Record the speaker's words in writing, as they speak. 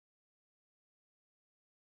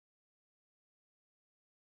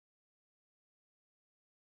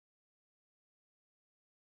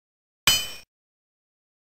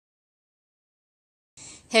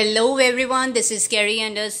Hello everyone, this is Carrie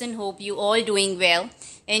Anderson. Hope you all doing well.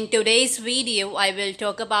 In today's video, I will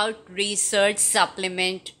talk about research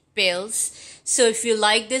supplement pills. So if you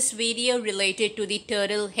like this video related to the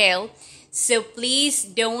turtle health, so please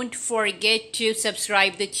don't forget to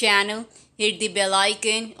subscribe the channel, hit the bell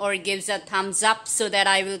icon or gives a thumbs up so that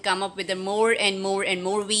I will come up with more and more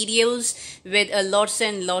videos with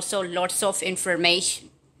lots of information.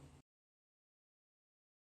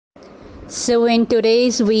 So in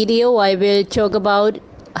today's video, I will talk about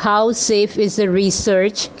how safe is the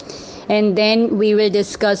research, and then we will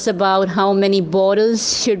discuss about how many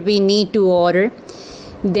bottles should we need to order,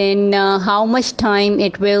 then how much time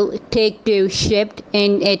it will take to ship,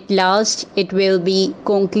 and at last it will be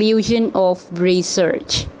conclusion of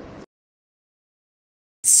research.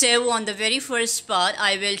 So on the very first part,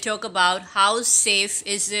 I will talk about how safe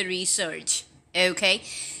is the research. Okay.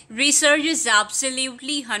 Research is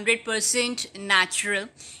absolutely 100% natural.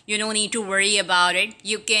 You don't need to worry about it.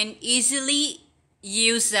 You can easily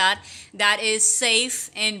use that. That is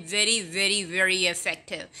safe and very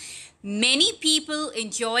effective. Many people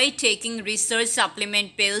enjoy taking research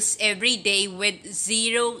supplement pills every day with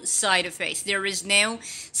zero side effects. There is no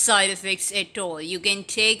side effects at all. You can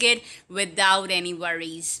take it without any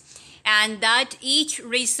worries. And that each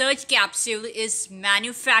research capsule is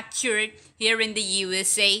manufactured here in the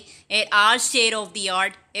USA at our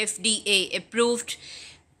state-of-the-art FDA approved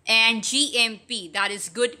and GMP, that is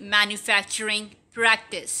good manufacturing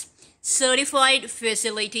practice, certified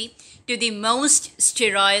facility to the most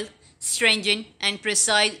sterile, stringent and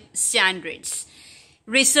precise standards.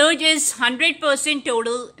 Research is 100%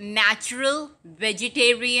 total natural,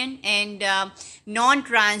 vegetarian and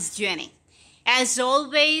non-transgenic. As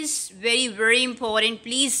always, very important,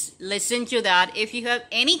 please listen to that. If you have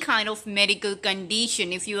any kind of medical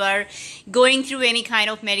condition, if you are going through any kind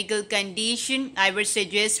of medical condition, I would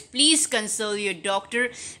suggest please consult your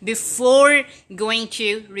doctor before going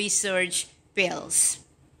to Resurge Pills.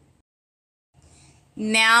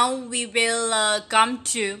 Now we will come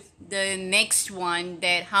to the next one,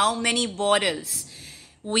 that how many bottles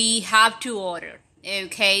we have to order.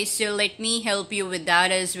 Okay, so let me help you with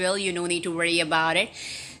that as well. You don't need to worry about it.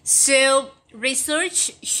 So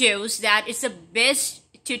research shows that it's the best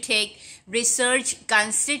to take research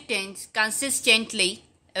consistently,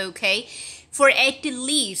 okay, for at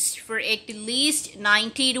least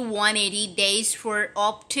 90 to 180 days for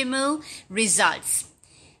optimal results,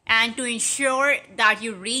 and to ensure that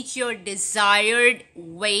you reach your desired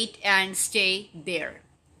weight and stay there.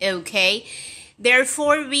 Okay.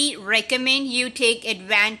 Therefore, we recommend you take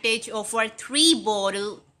advantage of our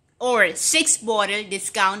 3-bottle or 6-bottle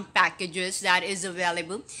discount packages that is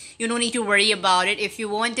available. You don't need to worry about it. If you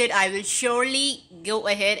want it, I will surely go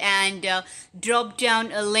ahead and drop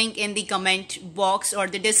down a link in the comment box or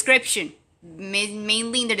the description.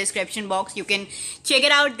 Mainly in the description box. You can check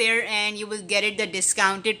it out there and you will get it the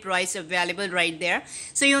discounted price available right there.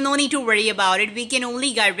 So you don't need to worry about it. We can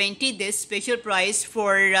only guarantee this special price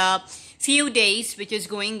for few days, which is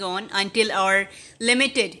going on until our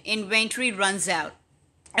limited inventory runs out.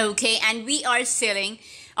 Okay, and we are selling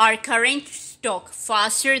our current stock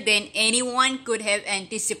faster than anyone could have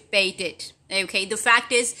anticipated. Okay, the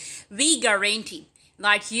fact is we guarantee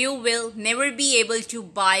that you will never be able to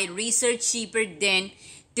buy research cheaper than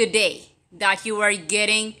today, that you are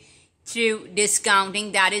getting through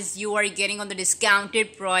discounting. That is, you are getting on the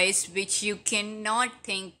discounted price, which you cannot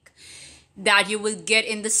think that you will get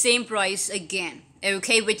in the same price again.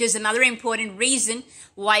 Okay, which is another important reason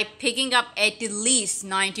why picking up at least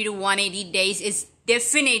 90 to 180 days is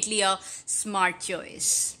definitely a smart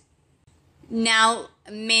choice. Now,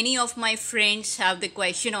 many of my friends have the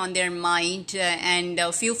question on their mind, and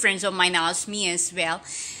a few friends of mine asked me as well,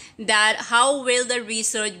 that how will the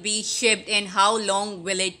research be shipped and how long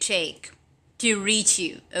will it take to reach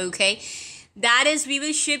you? Okay, that is, we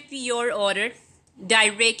will ship your order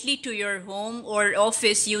directly to your home or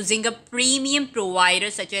office using a premium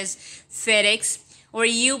provider such as FEDEX or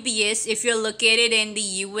UPS if you're located in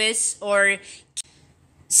the US or.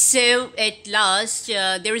 So at last,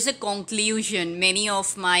 there is a conclusion. Many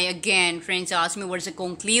of my, friends ask me what's the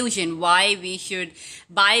conclusion, why we should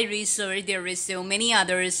buy research. There is so many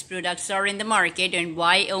others products are in the market, and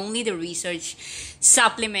why only the research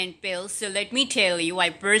supplement pills. So let me tell you,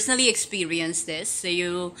 I personally experienced this. So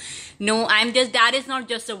you know, that is not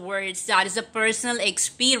just a words, that is a personal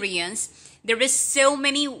experience. There is so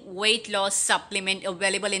many weight loss supplement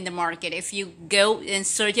available in the market. If you go and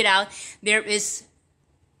search it out, there is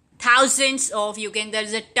thousands of,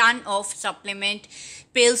 there's a ton of supplement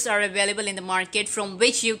pills are available in the market from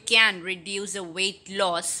which you can reduce the weight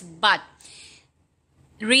loss. But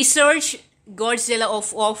Resurge Godzilla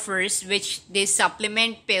of offers, which they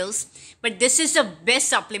supplement pills, but this is the best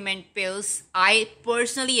supplement pills I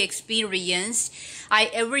personally experienced, I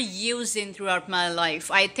ever used in throughout my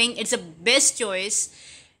life. I think it's the best choice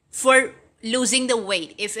for losing the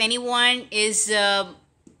weight. If anyone is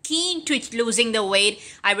keen to losing the weight,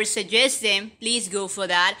 I would suggest them, please go for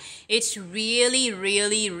that. It's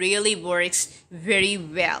really works very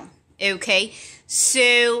well. Okay,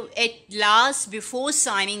 so at last, before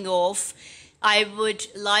signing off, I would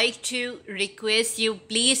like to request you,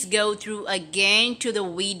 please go through again to the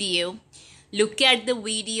video. Look at the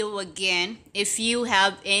video again. If you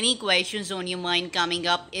have any questions on your mind coming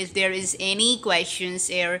up, if there is any questions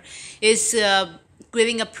or is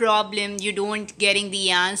giving a problem, you don't getting the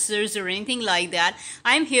answers or anything like that,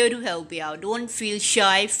 I'm here to help you out. Don't feel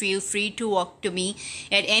shy. Feel free to talk to me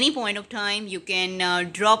at any point of time. You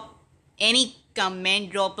can drop any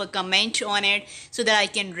comment, drop a comment on it so that I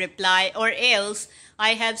can reply, or else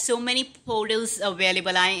I have so many portals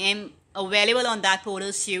available. I am available on that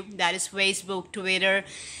portals too, that is Facebook, Twitter,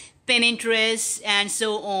 Pinterest, and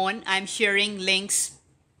so on. I'm sharing links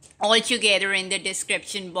all together in the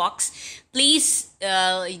description box. Please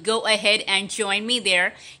go ahead and join me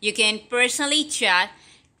there. You can personally chat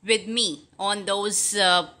with me on those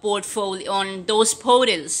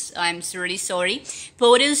portals. I'm really sorry,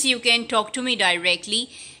 portals. You can talk to me directly,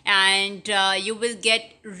 and you will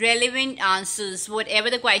get relevant answers. Whatever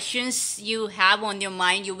the questions you have on your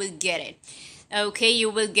mind, you will get it. Okay, you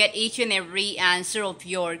will get each and every answer of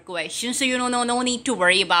your question, so you know, no need to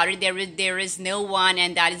worry about it. There is no one,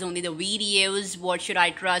 and that is only the videos. What should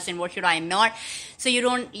I trust and what should I not? So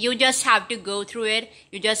you just have to go through it.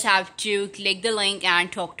 You just have to click the link and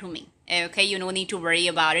talk to me. Okay, you don't need to worry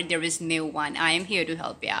about it. There is no one. I am here to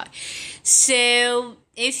help you out. So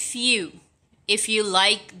if you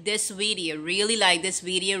like this video, really like this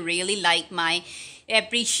video, really like my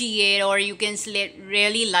appreciate, or you can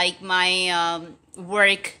really like my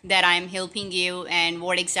work that I'm helping you, and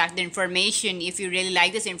what exact information, if you really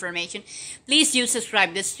like this information, please do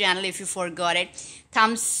subscribe this channel. If you forgot it,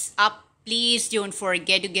 thumbs up. Please don't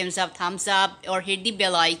forget to give us a thumbs up or hit the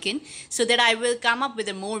bell icon so that I will come up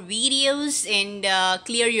with more videos and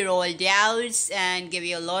clear your all doubts and give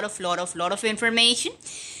you a lot of information.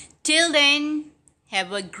 Till then,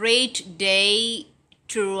 have a great day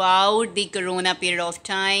throughout the corona period of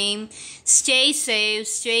time. Stay safe,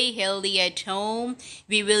 stay healthy at home.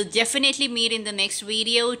 We will definitely meet in the next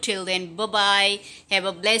video. Till then, bye bye. Have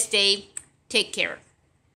a blessed day. Take care.